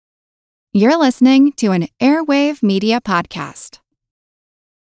You're listening to an Airwave Media Podcast.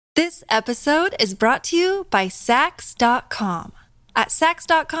 This episode is brought to you by Sax.com. At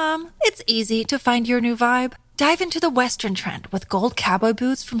Sax.com, it's easy to find your new vibe. Dive into the Western trend with gold cowboy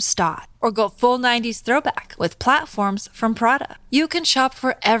boots from Stott, or go full 90s throwback with platforms from Prada. You can shop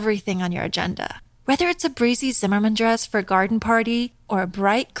for everything on your agenda, whether it's a breezy Zimmermann dress for a garden party or a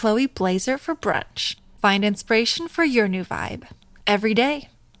bright Chloe blazer for brunch. Find inspiration for your new vibe every day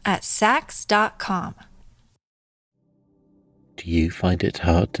at Sax.com. Do you find it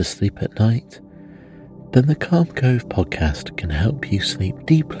hard to sleep at night? Then the Calm Cove podcast can help you sleep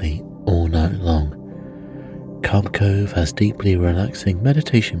deeply all night long. Calm Cove has deeply relaxing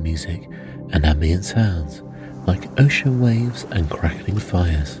meditation music and ambient sounds like ocean waves and crackling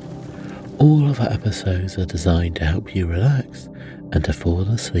fires. All of our episodes are designed to help you relax and to fall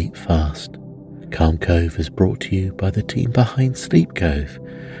asleep fast. Calm Cove is brought to you by the team behind Sleep Cove,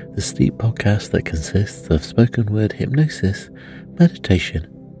 the sleep podcast that consists of spoken word hypnosis, meditation,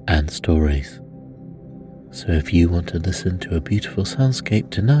 and stories. So if you want to listen to a beautiful soundscape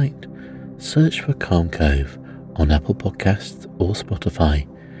tonight, search for Calm Cove on Apple Podcasts or Spotify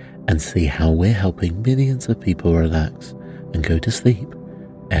and see how we're helping millions of people relax and go to sleep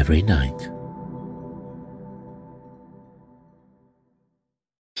every night.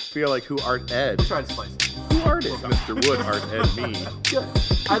 Feel like who art Ed? Try to spice it. Who art it? Mr. Wood art Ed me. Yeah.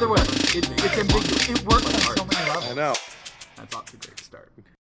 Either way, it's ambiguous. It works on so many levels. I know. That's off to a great start.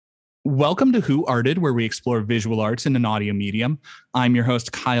 Welcome to Who Arted, where we explore visual arts in an audio medium. I'm your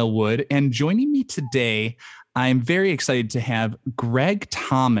host, Kyle Wood, and joining me today, I'm very excited to have Greg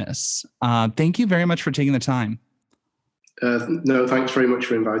Thomas. Thank you very much for taking the time. No, thanks very much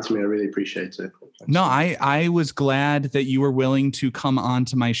for inviting me. I really appreciate it. No, I was glad that you were willing to come on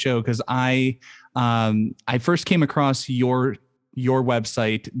to my show because I first came across your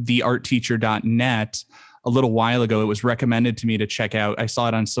website, theartteacher.net, a little while ago. It was recommended to me to check out. I saw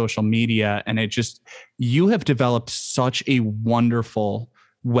it on social media, and you have developed such a wonderful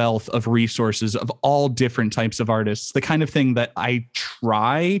wealth of resources of all different types of artists, the kind of thing that I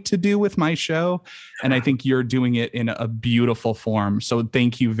try to do with my show. And I think you're doing it in a beautiful form. So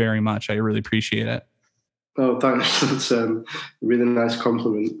thank you very much. I really appreciate it. Oh, thanks. That's a really nice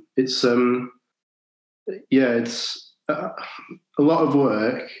compliment. It's, it's a lot of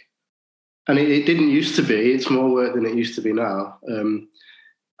work, and it didn't used to be. It's more work than it used to be now.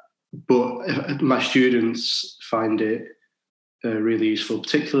 But my students find it really useful,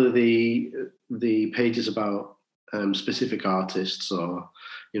 particularly the pages about specific artists, or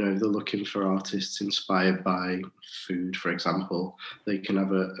if they're looking for artists inspired by food, for example, they can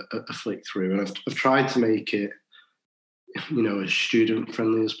have a flick through. And I've tried to make it, as student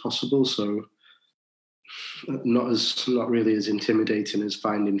friendly as possible, so not really as intimidating as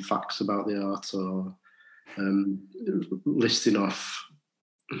finding facts about the art or listing off,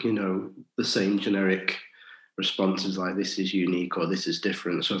 the same generic responses like this is unique or this is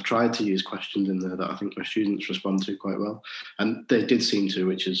different. So I've tried to use questions in there that I think my students respond to quite well, and they did seem to,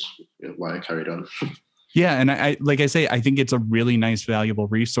 which is why I carried on. Yeah, and I like I say, I think it's a really nice, valuable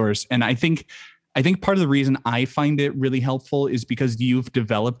resource, and I think part of the reason I find it really helpful is because you've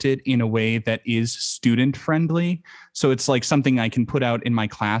developed it in a way that is student friendly. So it's like something I can put out in my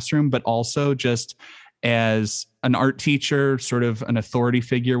classroom, but also just as an art teacher, sort of an authority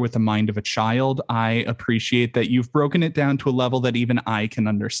figure with the mind of a child, I appreciate that you've broken it down to a level that even I can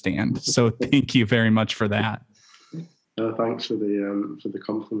understand. So thank you very much for that. Thanks for the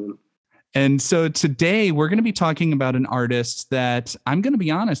compliment. And so today we're going to be talking about an artist that, I'm going to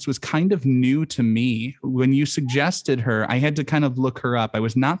be honest, was kind of new to me. When you suggested her, I had to kind of look her up. I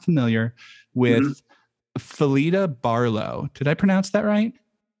was not familiar with Phillida Barlow. Did I pronounce that right?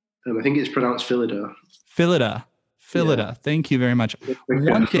 I think it's pronounced Phillida. Phillida. Yeah. Thank you very much.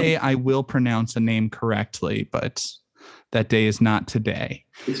 One day I will pronounce a name correctly, but that day is not today.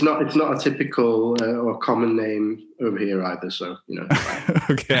 It's not a typical or common name over here either. So,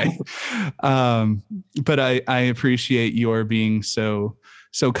 Okay. But I appreciate your being so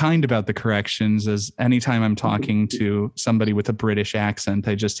kind about the corrections, as anytime I'm talking to somebody with a British accent,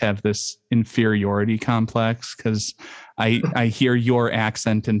 I just have this inferiority complex because I hear your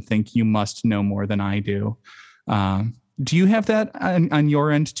accent and think you must know more than I do. Do you have that on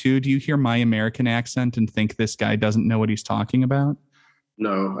your end too? Do you hear my American accent and think this guy doesn't know what he's talking about?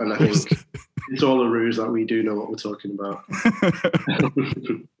 No, and I think it's all a ruse that we do know what we're talking about.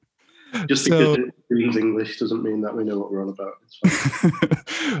 Just because it means English doesn't mean that we know what we're on about. It's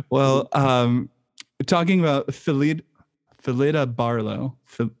fine. Well, talking about Phillida Barlow,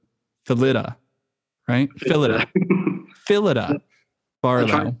 Phillida, right? Phillida. I'm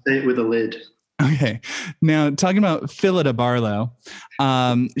trying Barlow. to say it with a lid. Okay. Now, talking about Phillida Barlow,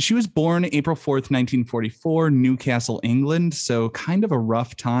 she was born April 4th, 1944, Newcastle, England. So kind of a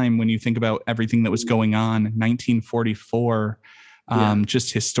rough time when you think about everything that was going on. 1944,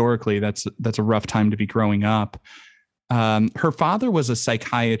 just historically, that's a rough time to be growing up. Her father was a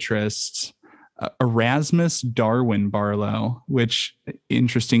psychiatrist, Erasmus Darwin Barlow, which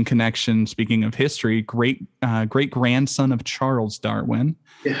interesting connection. Speaking of history, great grandson of Charles Darwin.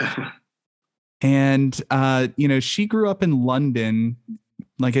 Yeah. And, she grew up in London,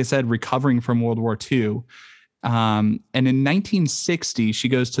 like I said, recovering from World War II. And in 1960, she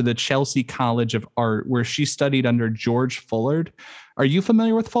goes to the Chelsea College of Art, where she studied under George Fullard. Are you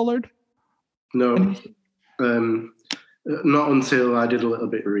familiar with Fullard? No, not until I did a little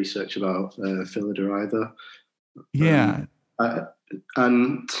bit of research about Phillida either. Yeah.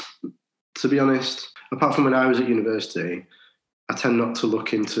 And to be honest, apart from when I was at university, I tend not to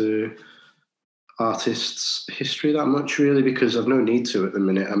look into artists' history that much, really, because I've no need to at the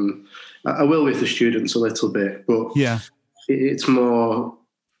minute. I will with the students a little bit, but it's more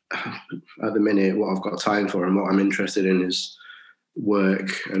at the minute what I've got time for, and what I'm interested in is work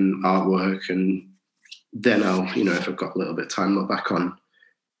and artwork, and then I'll, if I've got a little bit of time, look back on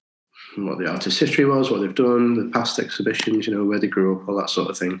what the artist's history was, what they've done, the past exhibitions, where they grew up, all that sort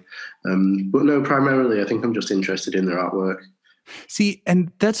of thing. But no, primarily I think I'm just interested in their artwork. See,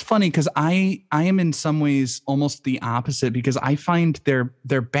 and that's funny because I am in some ways almost the opposite, because I find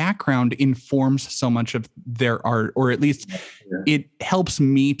their background informs so much of their art, or at least it helps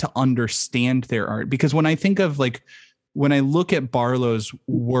me to understand their art. Because when I think of when I look at Barlow's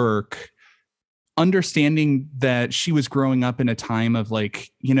work, understanding that she was growing up in a time of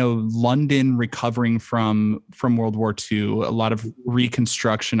London recovering from World War II, a lot of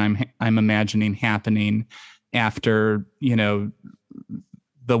reconstruction I'm imagining happening after,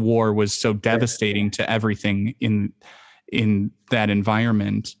 the war was so devastating to everything in that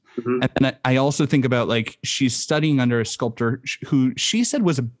environment. Mm-hmm. And then I also think about she's studying under a sculptor who she said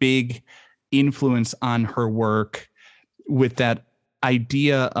was a big influence on her work, with that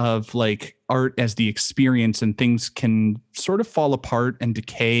idea of art as the experience, and things can sort of fall apart and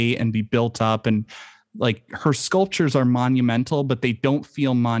decay and be built up. And her sculptures are monumental, but they don't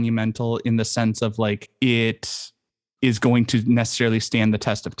feel monumental in the sense of it is going to necessarily stand the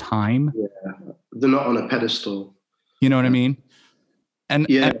test of time. Yeah, they're not on a pedestal. You know what I mean? And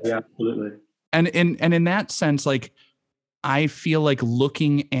yeah, absolutely. And in that sense, I feel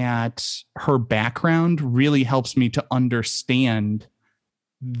looking at her background really helps me to understand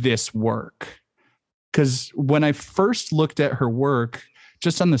this work. Because when I first looked at her work,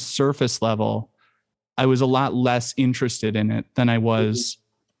 just on the surface level, I was a lot less interested in it than I was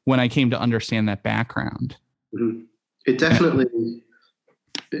when I came to understand that background. Mm-hmm. It definitely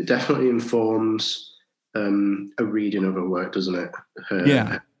informs a reading of her work, doesn't it?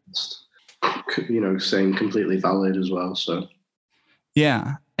 Saying completely valid as well. So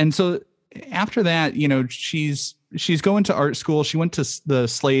yeah, and so after that, she's going to art school. She went to the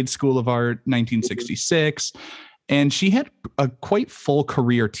Slade School of Art, 1966. And she had a quite full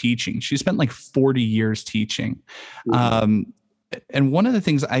career teaching. She spent 40 years teaching. Mm-hmm. And one of the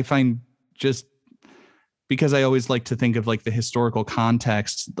things I find, just because I always like to think of the historical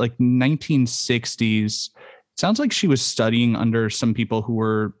context, 1960s, it sounds like she was studying under some people who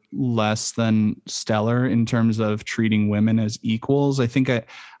were less than stellar in terms of treating women as equals. I think I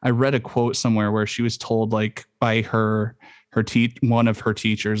read a quote somewhere where she was told by one of her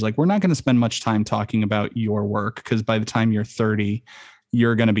teachers, we're not going to spend much time talking about your work, because by the time you're 30,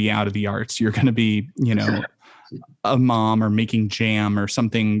 you're going to be out of the arts. You're going to be, a mom or making jam or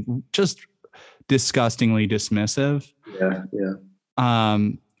something just disgustingly dismissive. Yeah.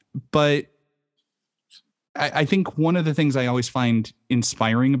 But I think one of the things I always find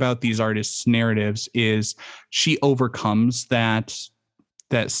inspiring about these artists' narratives is she overcomes that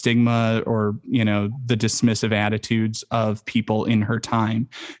stigma, or, the dismissive attitudes of people in her time.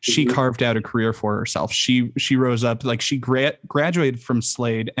 She carved out a career for herself. She rose up, she graduated from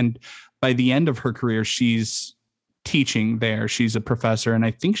Slade, and by the end of her career, she's teaching there. She's a professor. And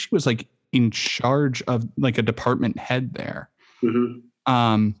I think she was in charge of a department head there.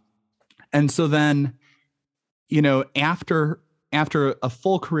 Mm-hmm. And so then, after a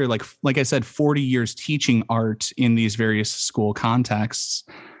full career, like I said, 40 years teaching art in these various school contexts,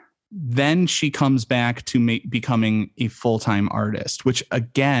 then she comes back to becoming a full-time artist, which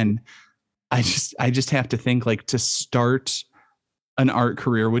again, I just have to think to start an art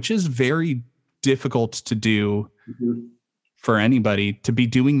career, which is very difficult to do for anybody, to be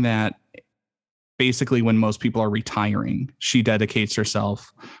doing that basically when most people are retiring, she dedicates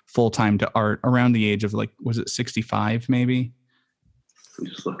herself full time to art around the age of like, was it 65 maybe? I'm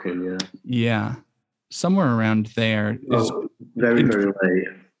just looking, yeah. Yeah. Somewhere around there. Very, very late.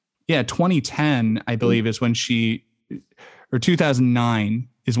 Yeah. 2010, I believe, is when or 2009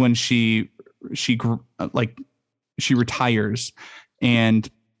 is when she retires. And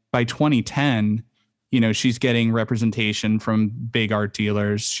by 2010, she's getting representation from big art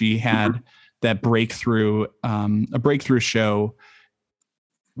dealers. She had that a breakthrough show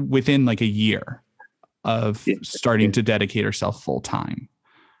within like a year of starting to dedicate herself full time.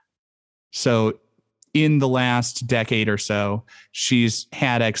 So in the last decade or so, she's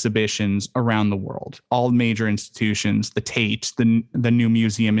had exhibitions around the world, all major institutions, the Tate, the New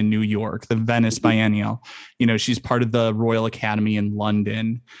Museum in New York, the Venice Biennial. She's part of the Royal Academy in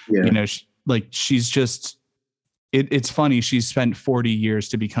London. Yeah. She's just, it's funny. She's spent 40 years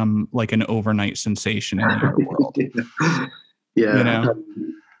to become like an overnight sensation in the art world. Yeah.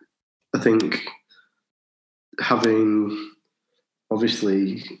 I think having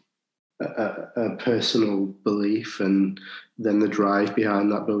obviously a personal belief and then the drive behind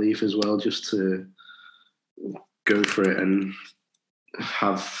that belief as well, just to go for it and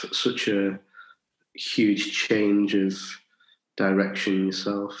have such a huge change of direction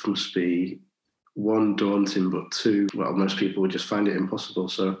yourself must be, one, daunting, but two, well, most people would just find it impossible.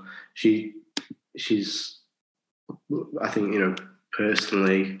 So she's, I think,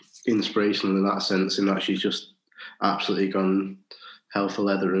 personally inspirational in that sense, in that she's just absolutely gone hell for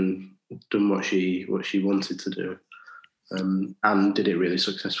leather and done what she wanted to do, and did it really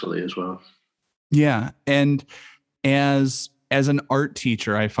successfully as well. Yeah, and as an art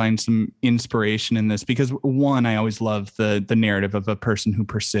teacher, I find some inspiration in this because, one, I always love the narrative of a person who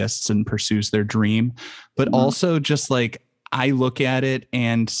persists and pursues their dream, but also just like I look at it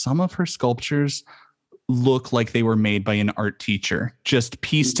and some of her sculptures look like they were made by an art teacher, just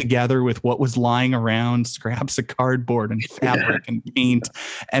pieced together with what was lying around, scraps of cardboard and fabric and paint.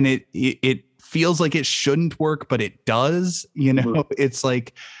 And it feels like it shouldn't work, but it does, it's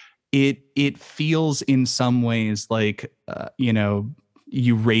like, it feels in some ways like,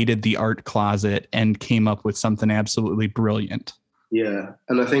 you raided the art closet and came up with something absolutely brilliant. Yeah.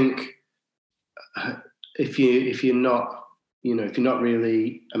 And I think if you're not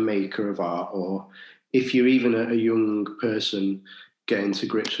really a maker of art, or if you're even a young person getting to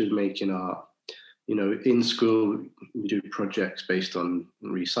grips with making art, in school we do projects based on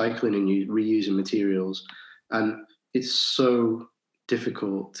recycling and reusing materials, and it's so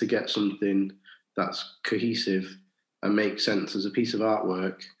difficult to get something that's cohesive and makes sense as a piece of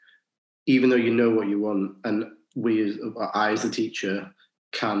artwork, even though you know what you want. And I as the teacher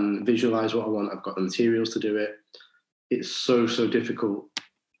can visualize what I want. I've got the materials to do it. It's so difficult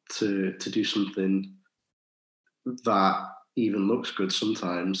to do something that even looks good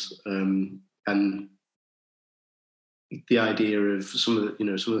sometimes, and the idea of some of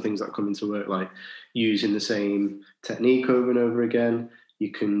the things that come into work, like using the same technique over and over again,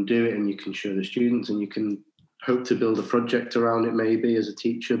 you can do it and you can show the students and you can hope to build a project around it maybe as a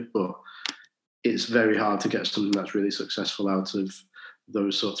teacher, but it's very hard to get something that's really successful out of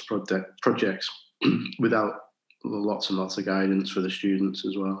those sorts of projects without lots and lots of guidance for the students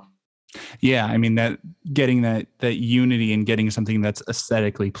as well. Yeah, I mean, that getting that unity and getting something that's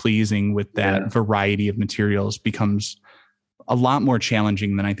aesthetically pleasing with that variety of materials becomes a lot more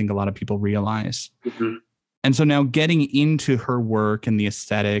challenging than I think a lot of people realize. Mm-hmm. And so now getting into her work and the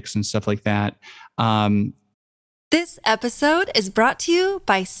aesthetics and stuff like that. This episode is brought to you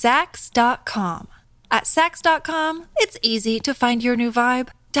by Saks.com. At Saks.com, it's easy to find your new vibe.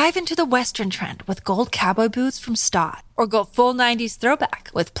 Dive into the Western trend with gold cowboy boots from Stott, or go full 90s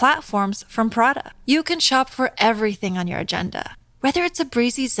throwback with platforms from Prada. You can shop for everything on your agenda, whether it's a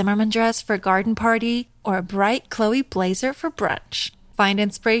breezy Zimmermann dress for a garden party or a bright Chloe blazer for brunch. Find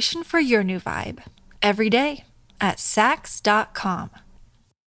inspiration for your new vibe every day at Saks.com.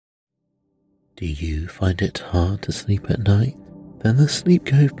 Do you find it hard to sleep at night? Then the Sleep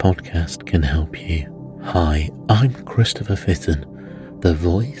Cove podcast can help you. Hi, I'm Christopher Fitton, the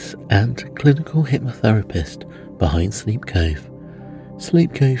voice and clinical hypnotherapist behind Sleep Cove.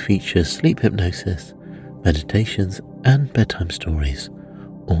 Sleep Cove features sleep hypnosis, meditations and bedtime stories,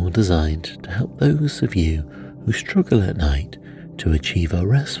 all designed to help those of you who struggle at night to achieve a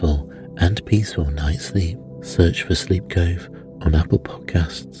restful and peaceful night's sleep. Search for Sleep Cove on Apple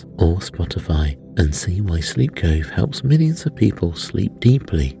Podcasts or Spotify and see why Sleep Cove helps millions of people sleep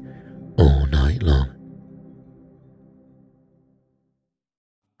deeply all night long.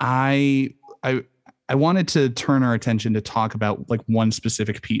 I wanted to turn our attention to talk about like one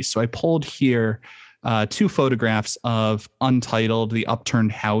specific piece. So I pulled here 2 photographs of Untitled, the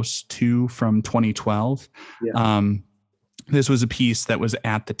Upturned House 2 from 2012. Yeah. This was a piece that was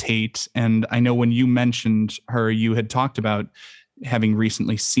at the Tate. And I know when you mentioned her, you had talked about having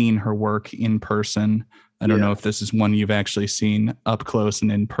recently seen her work in person. I don't know if this is one you've actually seen up close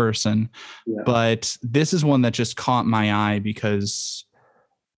and in person, but this is one that just caught my eye because,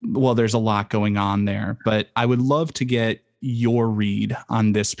 well, there's a lot going on there, but I would love to get your read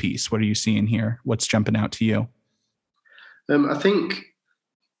on this piece. What are you seeing here? What's jumping out to you? I think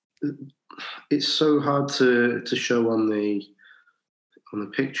it's so hard to show on the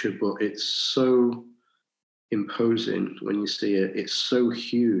picture, but it's so imposing when you see it. It's so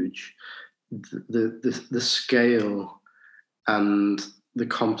huge. The scale and the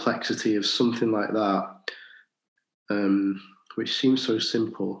complexity of something like that, which seems so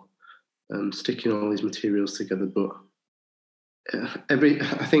simple, sticking all these materials together. But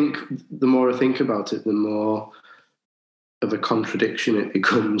I think the more I think about it, the more of a contradiction it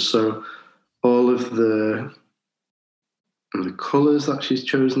becomes. So all of the colours that she's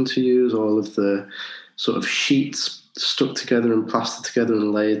chosen to use, all of the sort of sheets stuck together and plastered together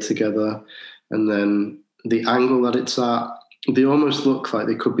and layered together, and then the angle that it's at, they almost look like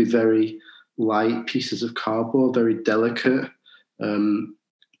they could be very light pieces of cardboard, very delicate,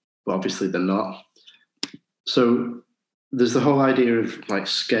 but obviously they're not. So there's the whole idea of like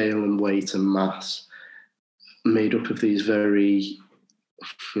scale and weight and mass made up of these very,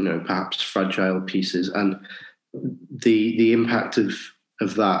 perhaps fragile pieces, and the impact of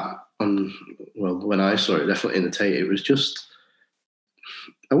that on, well, when I saw it, definitely in the Tate, it was just,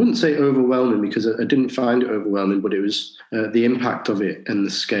 I wouldn't say overwhelming because I didn't find it overwhelming, but it was the impact of it and the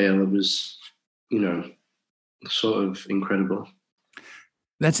scale. It was, sort of incredible.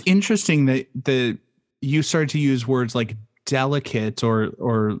 That's interesting that you started to use words like delicate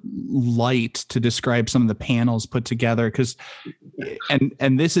or light to describe some of the panels put together, because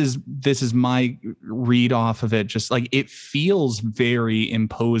and this is my read off of it. Just like it feels very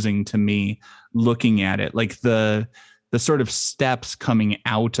imposing to me looking at it, like the sort of steps coming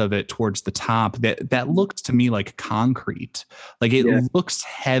out of it towards the top that looks to me like concrete. Like it looks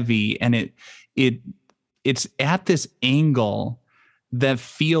heavy, and it's at this angle that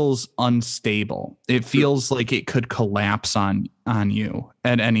feels unstable. It feels like it could collapse on you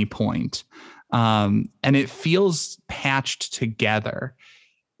at any point. And it feels patched together.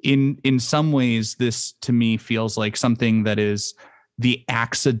 In some ways, this to me feels like something that is the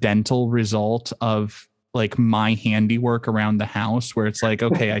accidental result of like my handiwork around the house, where it's like,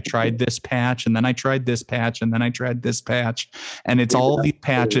 okay, I tried this patch and then I tried this patch and then I tried this patch. And it's all these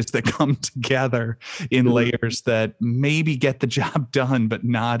patches that come together in layers that maybe get the job done, but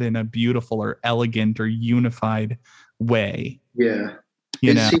not in a beautiful or elegant or unified way. Yeah.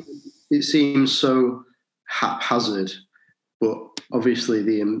 It seems so haphazard, but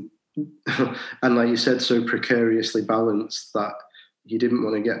obviously and like you said, so precariously balanced that you didn't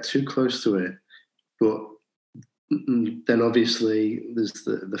want to get too close to it. But then obviously there's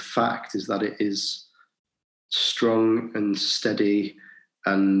the fact is that it is strong and steady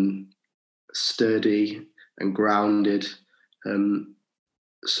and sturdy and grounded.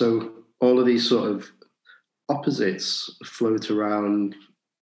 So all of these sort of opposites float around,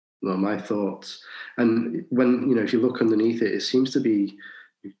 well, my thoughts. And when, if you look underneath it, it seems to be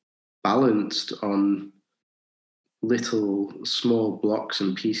balanced on little small blocks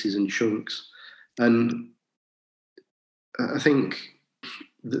and pieces and chunks. And I think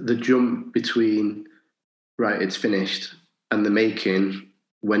the jump between, right, it's finished, and the making,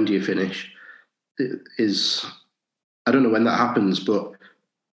 when do you finish, is, I don't know when that happens, but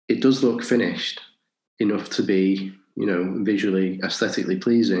it does look finished enough to be, visually, aesthetically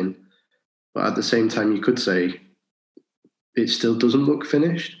pleasing. But at the same time, you could say it still doesn't look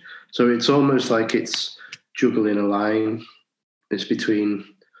finished. So it's almost like it's juggling a line. It's between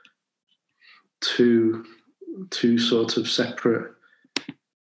two sort of separate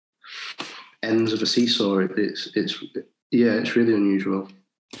ends of a seesaw. It's really unusual.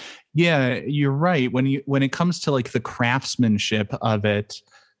 Yeah, you're right. When it comes to like the craftsmanship of it,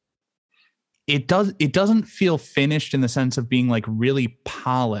 it doesn't feel finished in the sense of being like really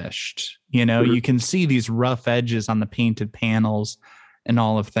polished. Mm-hmm. You can see these rough edges on the painted panels and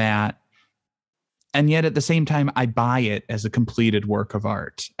all of that. And yet at the same time, I buy it as a completed work of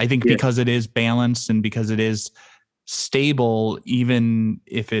art. I think because it is balanced and because it is stable, even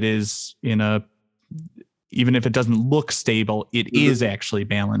if it is even if it doesn't look stable, it is actually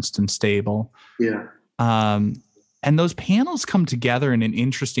balanced and stable. Yeah. And those panels come together in an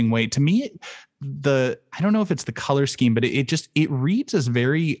interesting way. To me, I don't know if it's the color scheme, but it reads as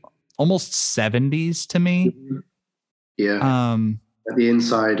very almost 70s to me. Yeah. At the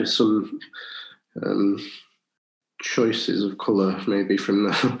inside, some choices of color, maybe from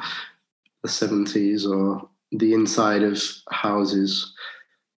the 70s, or the inside of houses.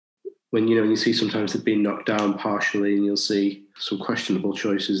 When you see sometimes they've been knocked down partially, and you'll see some questionable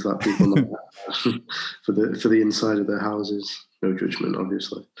choices that people make for the inside of their houses. No judgment,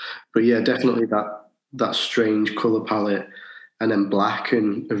 obviously, but yeah, definitely that strange color palette, and then black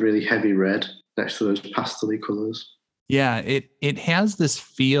and a really heavy red next to those pastel-y colors. Yeah, it has this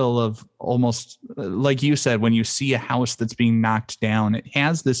feel of almost like you said, when you see a house that's being knocked down, it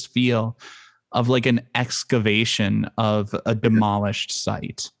has this feel of like an excavation of a demolished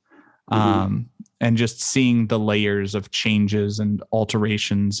site. And just seeing the layers of changes and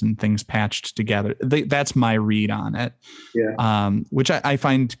alterations and things patched together. That's my read on it. Yeah. Which I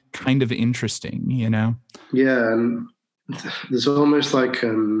find kind of interesting, Yeah. And there's almost like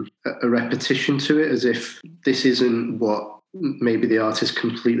a repetition to it, as if this isn't what maybe the artist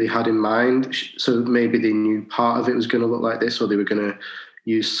completely had in mind. So maybe they knew part of it was going to look like this, or they were going to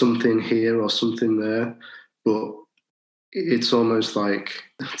use something here or something there. But it's almost like,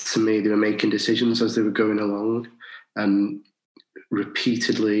 to me, they were making decisions as they were going along and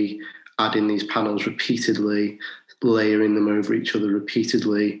repeatedly adding these panels, repeatedly layering them over each other,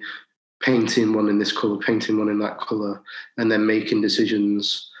 repeatedly painting one in this colour, painting one in that colour, and then making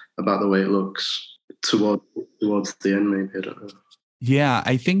decisions about the way it looks towards the end, maybe. I don't know. Yeah,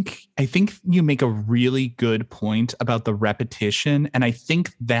 I think you make a really good point about the repetition, and I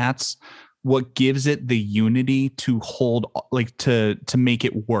think that's what gives it the unity to hold, like to make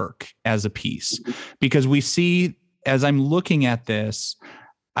it work as a piece. Because we see, as I'm looking at this,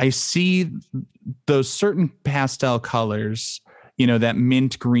 I see those certain pastel colors, that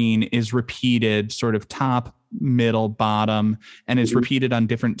mint green is repeated sort of top, middle, bottom, and it's repeated on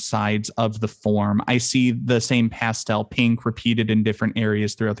different sides of the form. I see the same pastel pink repeated in different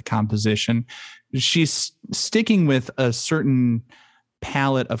areas throughout the composition. She's sticking with a certain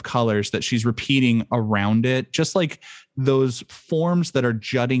palette of colors that she's repeating around it, just like those forms that are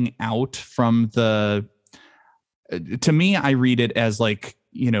jutting out from to me, I read it as like,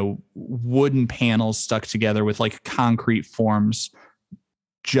 wooden panels stuck together with like concrete forms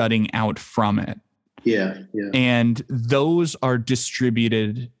jutting out from it. Yeah. And those are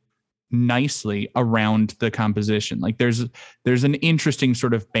distributed nicely around the composition. Like there's an interesting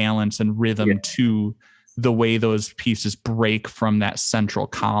sort of balance and rhythm to the way those pieces break from that central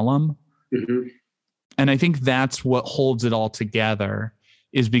column. Mm-hmm. And I think that's what holds it all together,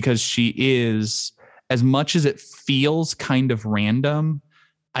 is because she is, as much as it feels kind of random,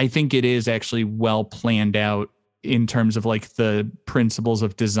 I think it is actually well planned out in terms of like the principles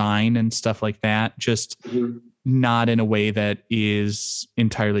of design and stuff like that, just not in a way that is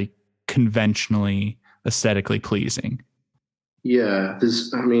entirely conventionally aesthetically pleasing. Yeah,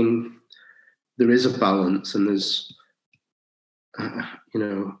 there is a balance, and there's,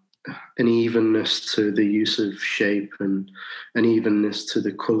 an evenness to the use of shape, and an evenness to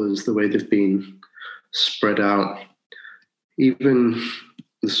the colours, the way they've been spread out. Even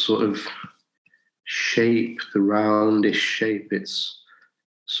the sort of shape, the roundish shape, it's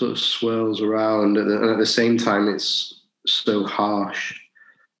sort of swirls around, and at the same time it's so harsh.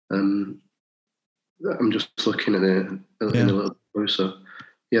 I'm just looking at it in a little closer.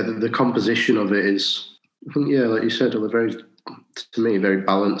 Yeah, the composition of it is, like you said, to me, very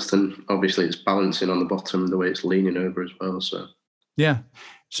balanced, and obviously it's balancing on the bottom the way it's leaning over as well. So yeah,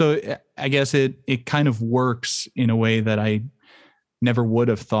 so I guess it kind of works in a way that I never would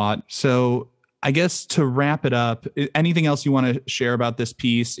have thought. So I guess to wrap it up, anything else you want to share about this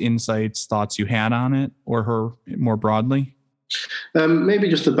piece, insights, thoughts you had on it, or her more broadly? Maybe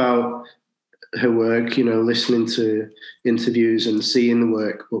just about her work, listening to interviews and seeing the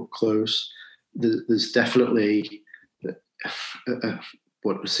work up close. There's definitely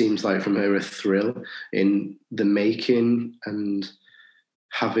what seems like from her a thrill in the making, and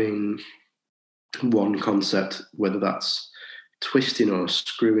having one concept, whether that's twisting or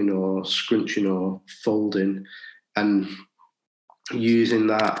screwing or scrunching or folding, and using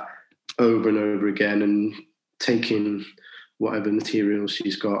that over and over again, and taking whatever materials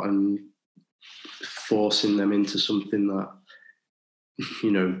she's got and forcing them into something that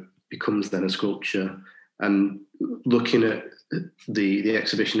becomes then a sculpture. And looking at the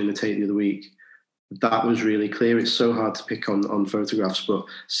exhibition in the Tate the other week, that was really clear. It's so hard to pick on photographs, but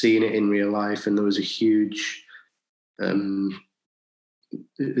seeing it in real life, and there was a huge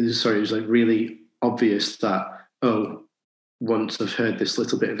it was like really obvious that oh, once I've heard this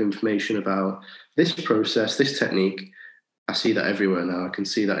little bit of information about this process, this technique, I see that everywhere now. I can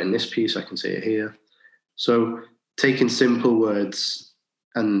see that in this piece, I can see it here. So taking simple words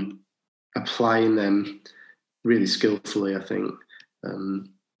and applying them really skillfully, I think,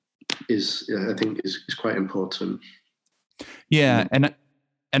 is quite important. Yeah, and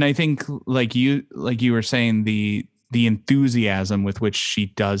I think like you were saying, the enthusiasm with which she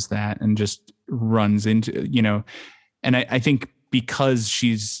does that and just runs into, and I think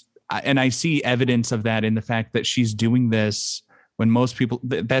because I see evidence of that in the fact that she's doing this when most people,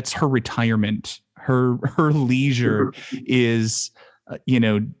 that's her retirement, her leisure is,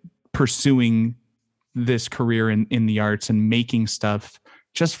 pursuing this career in the arts and making stuff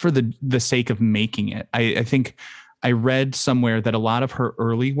just for the sake of making it. I think I read somewhere that a lot of her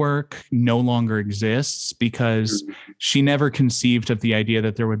early work no longer exists because she never conceived of the idea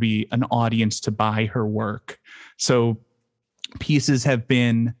that there would be an audience to buy her work. So pieces have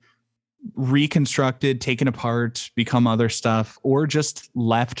been reconstructed, taken apart, become other stuff, or just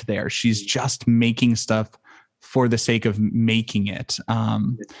left there. She's just making stuff for the sake of making it.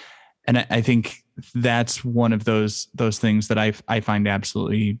 And I think that's one of those things that I find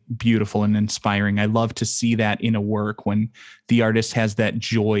absolutely beautiful and inspiring. I love to see that in a work when the artist has that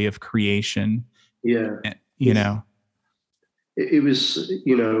joy of creation. Yeah. It was,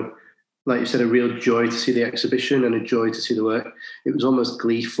 like you said, a real joy to see the exhibition and a joy to see the work. It was almost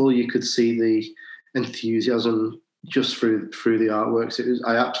gleeful. You could see the enthusiasm just through the artworks.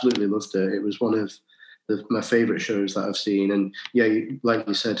 I absolutely loved it. It was one of my favorite shows that I've seen. And yeah, like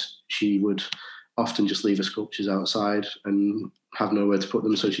you said, she would often just leave her sculptures outside and have nowhere to put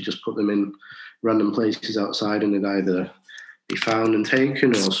them. So she just put them in random places outside, and they'd either be found and taken,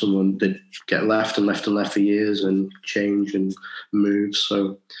 or someone they'd get left for years and change and move.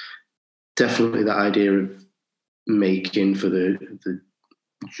 So definitely that idea of making for the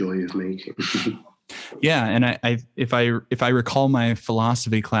joy of making. Yeah, and if I recall my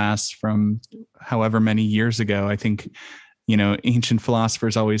philosophy class from however many years ago, I think, ancient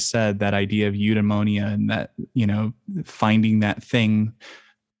philosophers always said that idea of eudaimonia, and that, finding that thing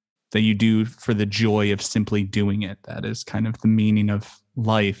that you do for the joy of simply doing it. That is kind of the meaning of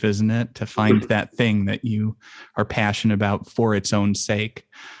life, isn't it? To find that thing that you are passionate about for its own sake.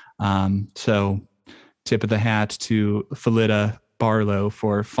 So tip of the hat to Phillida Barlow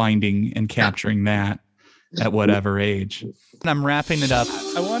for finding and capturing that at whatever age. And I'm wrapping it up.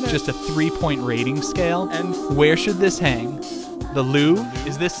 I want just a 3-point rating scale. And where should this hang? The Louvre?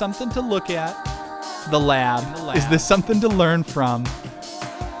 Is this something to look at? The lab? Is this something to learn from?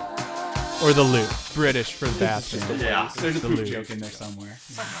 Or the Louvre? British for the bathroom. Yeah, there's a poop joke in there somewhere.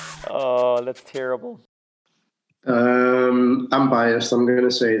 Oh, that's terrible. I'm biased. I'm going to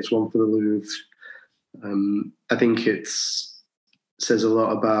say it's one for the Louvre. I think it says a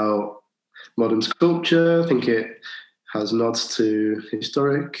lot about modern sculpture. I think it has nods to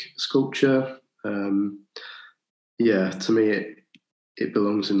historic sculpture. To me, it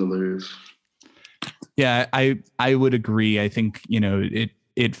belongs in the Louvre. Yeah, I would agree. I think,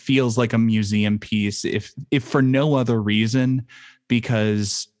 it feels like a museum piece, if for no other reason,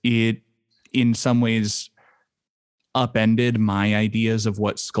 because it in some ways upended my ideas of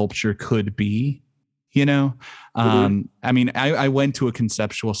what sculpture could be. I mean, I went to a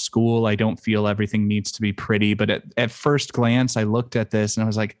conceptual school. I don't feel everything needs to be pretty, but at first glance, I looked at this and I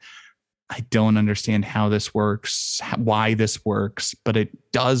was like, I don't understand how this works, why this works, but it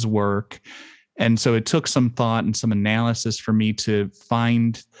does work. And so it took some thought and some analysis for me to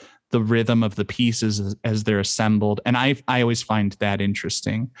find the rhythm of the pieces as they're assembled. And I always find that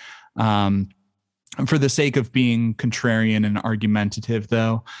interesting. For the sake of being contrarian and argumentative,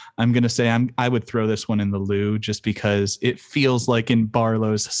 though, I'm going to say I would throw this one in the loo, just because it feels like in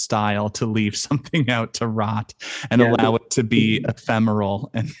Barlow's style to leave something out to rot and allow it to be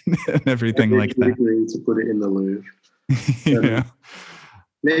ephemeral and everything like that. To put it in the loo. Yeah.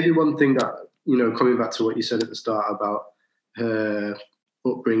 Maybe one thing that, coming back to what you said at the start about her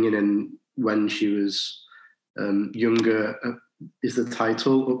upbringing and when she was younger, is the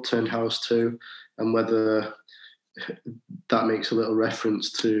title Upturned House 2, and whether that makes a little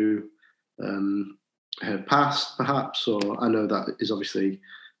reference to her past, perhaps, or I know that is obviously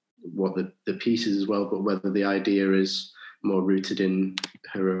what the piece is as well, but whether the idea is more rooted in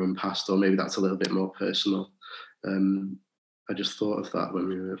her own past, or maybe that's a little bit more personal. I just thought of that when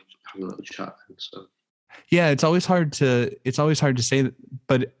we were having a little chat. So. Yeah, it's always hard to say,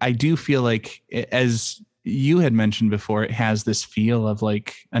 but I do feel like, as you had mentioned before, it has this feel of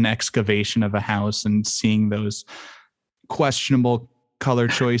like an excavation of a house and seeing those questionable color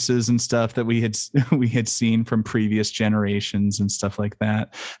choices and stuff that we had seen from previous generations and stuff like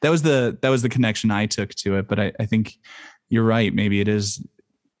that. That was the connection I took to it. But I think you're right. Maybe it is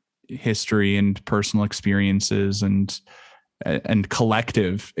history and personal experiences and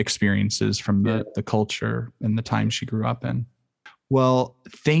collective experiences from the culture and the time she grew up in. Well,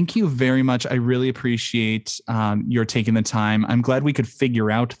 thank you very much. I really appreciate your taking the time. I'm glad we could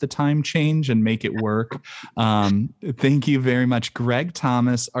figure out the time change and make it work. Thank you very much. Greg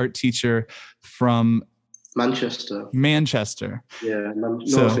Thomas, art teacher from Manchester. Yeah.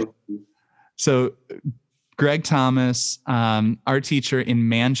 North So Greg Thomas, art teacher in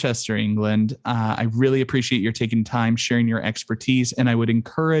Manchester, England. I really appreciate your taking time, sharing your expertise, and I would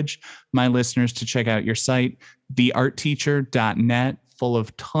encourage my listeners to check out your site, theartteacher.net, full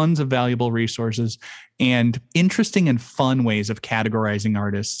of tons of valuable resources and interesting and fun ways of categorizing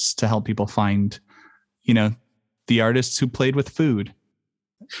artists to help people find, the artists who played with food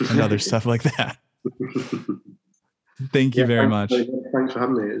and other stuff like that. Thank you very much. Thanks for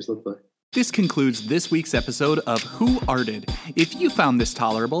having me. It was lovely. This concludes this week's episode of Who Arted. If you found this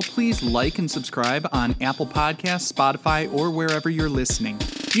tolerable, please like and subscribe on Apple Podcasts, Spotify, or wherever you're listening.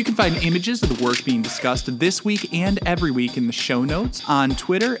 You can find images of the work being discussed this week and every week in the show notes, on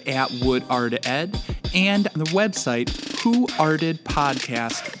Twitter @WoodArtEd, and on the website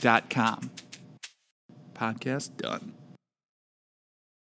whoartedpodcast.com. Podcast done.